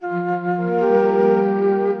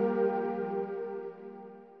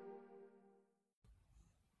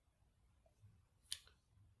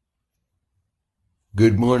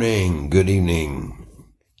Good morning, good evening,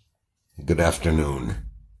 good afternoon.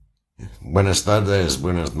 Buenas tardes,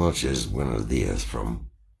 buenas noches, buenos dias from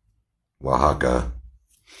Oaxaca,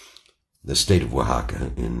 the state of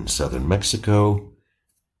Oaxaca in southern Mexico.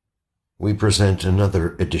 We present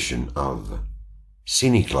another edition of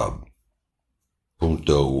Cine Club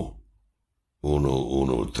Punto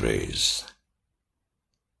 113.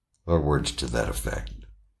 Or words to that effect.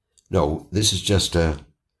 No, this is just a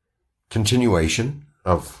continuation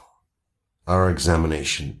of our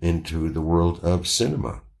examination into the world of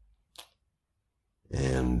cinema.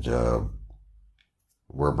 And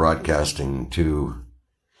we're broadcasting to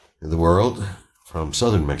the world from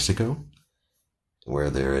southern Mexico, where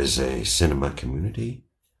there is a cinema community,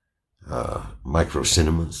 micro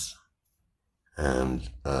cinemas, and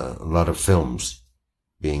a lot of films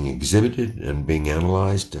being exhibited and being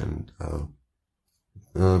analyzed and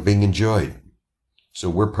being enjoyed. So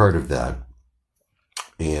we're part of that,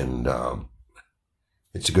 and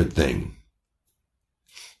it's a good thing.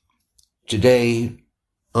 Today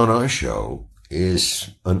on our show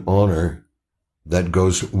is an honor that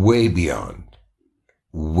goes way beyond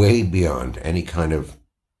any kind of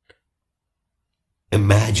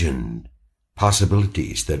imagined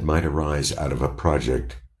possibilities that might arise out of a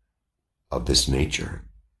project of this nature.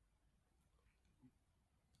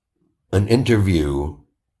 An interview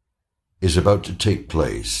is about to take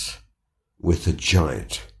place with a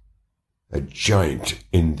giant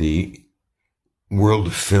in the world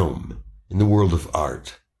of film, in the world of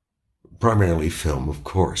art, primarily film, of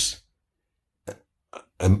course.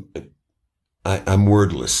 I'm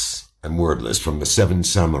wordless. I'm wordless from the Seven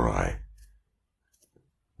Samurai,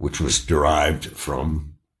 which was derived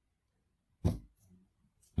from the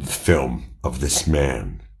film of this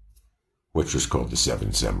man, which was called the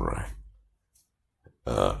Seven Samurai.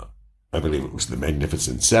 I believe it was the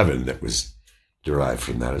Magnificent Seven that was derived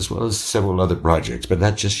from that, as well as several other projects. But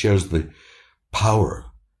that just shows the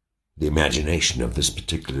power, the imagination of this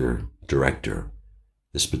particular director,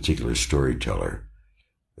 this particular storyteller.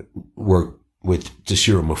 Worked with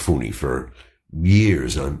Toshiro Mifune for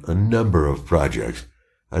years on a number of projects.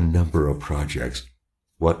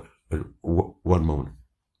 What? One moment.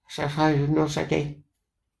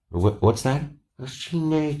 What's that?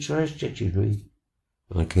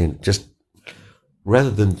 I can't just,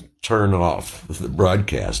 rather than turn off the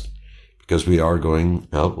broadcast, because we are going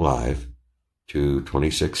out live to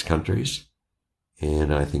 26 countries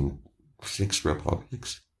and I think 6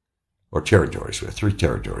 republics or territories. We have 3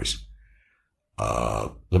 territories.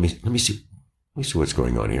 Let me see what's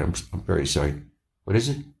going on here. I'm very sorry. What is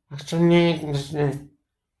it?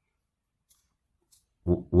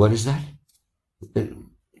 What is that?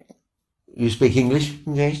 You speak English?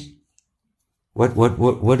 Yes.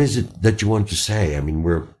 What is it that you want to say? I mean,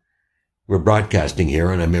 we're broadcasting here,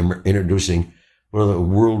 and I'm introducing one of the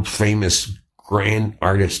world famous grand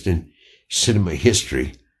artists in cinema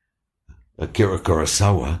history, Akira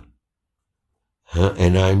Kurasawa,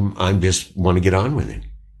 and I'm just want to get on with it.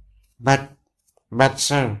 But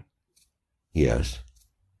sir. Yes.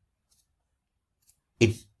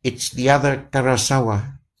 It's the other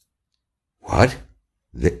Kurasawa. What?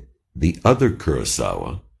 The other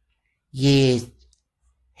Kurasawa? Yes,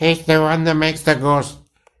 he's the one that makes the ghost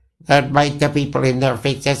that bite the people in their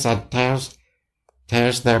faces and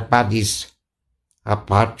tears their bodies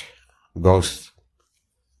apart. Ghost?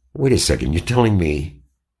 Wait a second, you're telling me...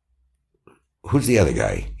 Who's the other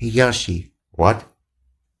guy? Hiroshi. What?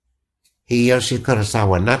 Hiroshi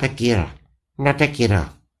Kurasawa, not Akira.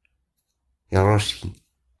 Hiroshi.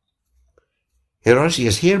 Hiroshi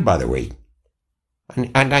is here, by the way.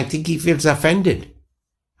 And I think he feels offended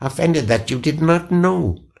that you did not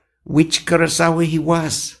know which Kurasawa he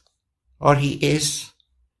was, or he is.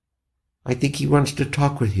 I think he wants to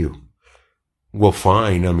talk with you. Well,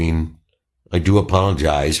 fine. I mean, I do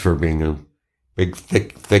apologize for being a big,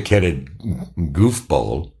 thick-headed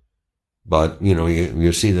goofball, but, you know,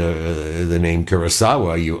 you see the name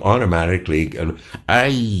Kurasawa, you automatically... I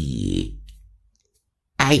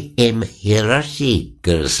am Hiroshi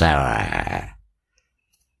Kurasawa.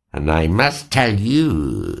 And I must tell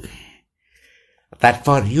you that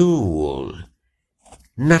for you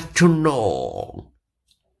not to know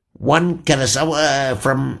one Kurasawa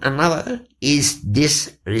from another is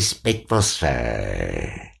disrespectful,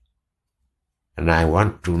 sir. And I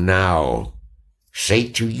want to now say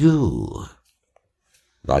to you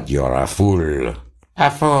that you're a fool.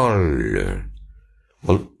 A fool.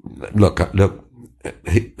 Well, look,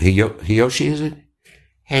 Hiroshi, is it?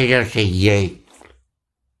 Hiroshi, yay.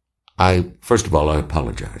 First of all, I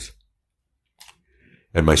apologize.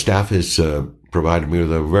 And my staff has provided me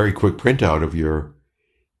with a very quick printout of your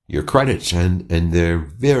your credits, and they're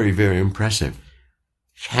very, very impressive.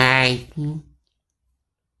 Hi.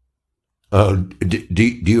 Do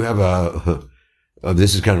you have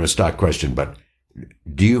this is kind of a stock question, but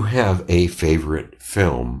do you have a favorite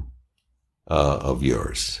film of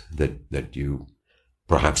yours that you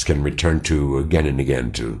perhaps can return to again and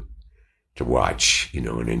again to watch,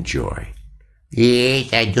 and enjoy?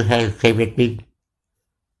 Yes, I do have a favorite film.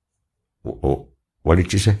 Oh, what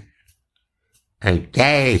did you say?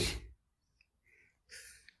 Okay.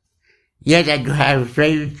 Yes, I do have a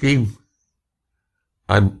favorite film.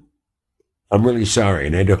 I'm really sorry,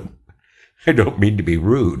 and I don't mean to be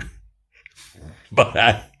rude, but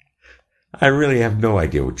I really have no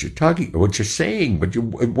idea what you're saying, but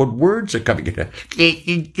what words are coming out.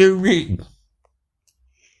 Listen to me.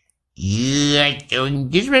 You are showing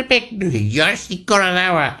disrespect to Hiroshi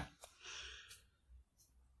Kurasawa.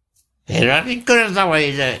 Hiroshi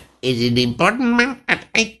Kurasawa is an important man, and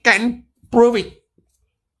I can prove it.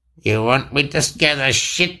 You want me to scare the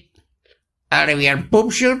shit out of your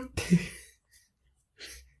poop shoot?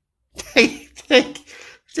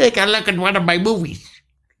 Take a look at one of my movies,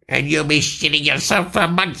 and you'll be shitting yourself for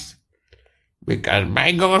months. Because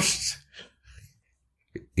my ghosts...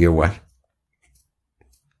 Your what?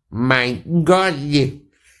 My God.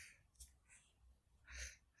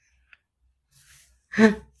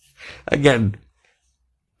 Again,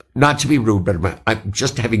 not to be rude, but I'm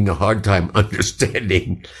just having a hard time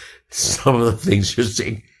understanding some of the things you're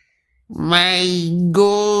saying. My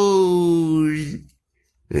goals.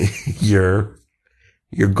 Your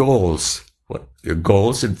goals. What? Your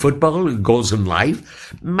goals in football? Your goals in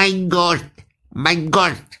life? My ghost. My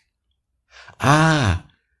ghost. Ah,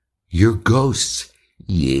 your ghosts.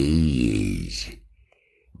 Yes.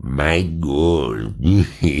 My ghost.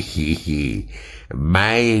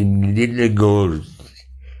 My little ghost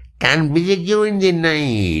can visit you in the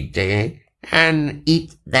night and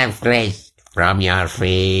eat the flesh from your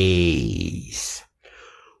face.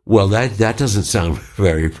 Well, that doesn't sound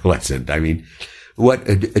very pleasant. I mean, what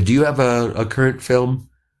do you have a current film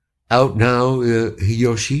out now,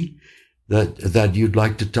 Hiroshi, that you'd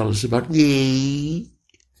like to tell us about? Yes.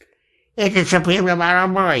 It is a film about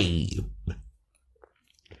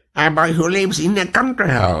a boy who lives in a country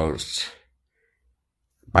house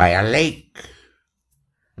by a lake.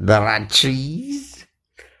 There are trees,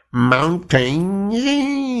 mountains,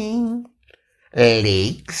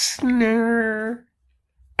 lakes,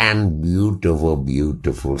 and beautiful,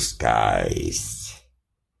 beautiful skies.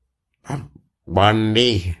 One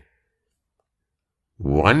day,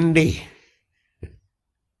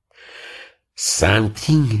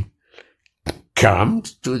 something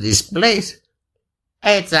comes to this place.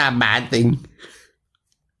 It's a bad thing.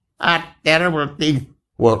 A terrible thing.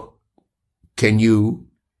 Well, can you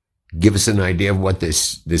give us an idea of what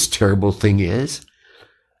this terrible thing is?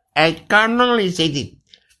 I can only say it.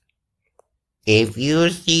 If you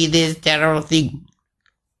see this terrible thing,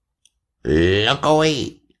 look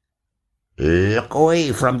away. Look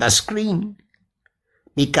away from the screen.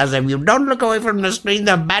 Because if you don't look away from the screen,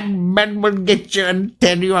 the bad man will get you and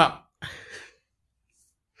tear you up.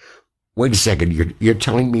 Wait a second. You're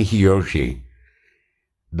telling me, Hiroshi,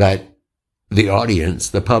 that the audience,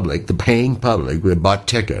 the public, the paying public that bought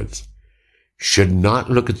tickets, should not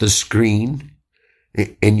look at the screen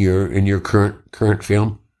in your current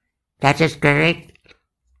film? That is correct.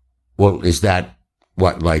 Well, is that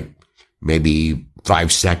what, like maybe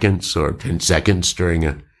 5 seconds or 10 seconds during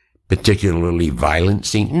a particularly violent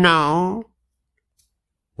scene? No.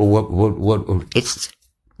 Well, what? It's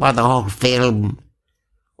for the whole film.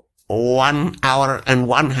 1 hour and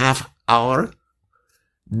 1/2 hour.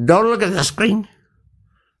 Don't look at the screen.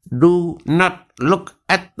 Do not look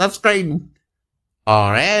at the screen.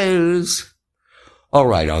 Or else. All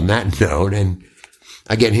right, on that note, and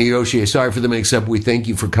again, Hiroshi, sorry for the mix-up. We thank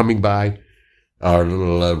you for coming by our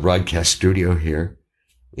little broadcast studio here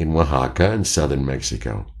in Oaxaca in southern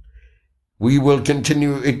Mexico. We will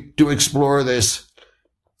continue to explore this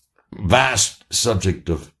vast subject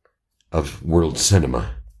of world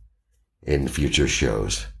cinema in future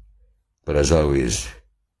shows. But as always,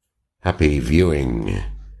 happy viewing,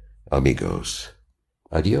 amigos.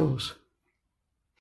 Adios.